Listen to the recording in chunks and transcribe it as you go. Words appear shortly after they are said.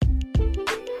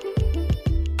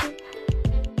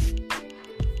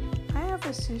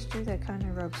sister that kind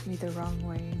of rubs me the wrong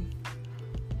way.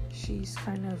 She's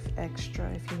kind of extra,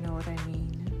 if you know what I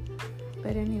mean.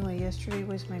 But anyway, yesterday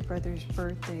was my brother's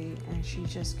birthday, and she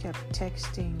just kept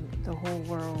texting the whole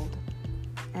world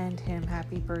and him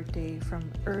happy birthday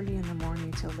from early in the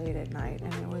morning till late at night,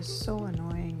 and it was so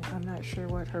annoying. I'm not sure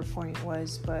what her point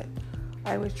was, but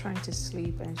I was trying to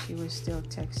sleep and she was still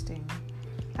texting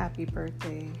happy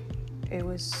birthday. It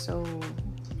was so,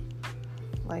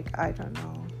 like, I don't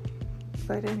know.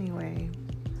 But anyway,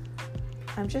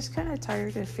 I'm just kind of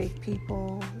tired of fake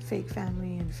people, fake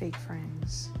family, and fake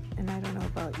friends. And I don't know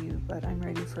about you, but I'm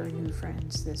ready for new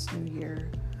friends this new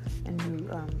year and new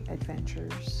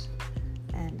adventures.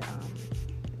 And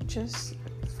just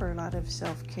for a lot of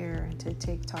self-care and to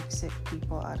take toxic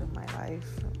people out of my life,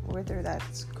 whether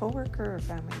that's coworker or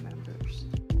family member.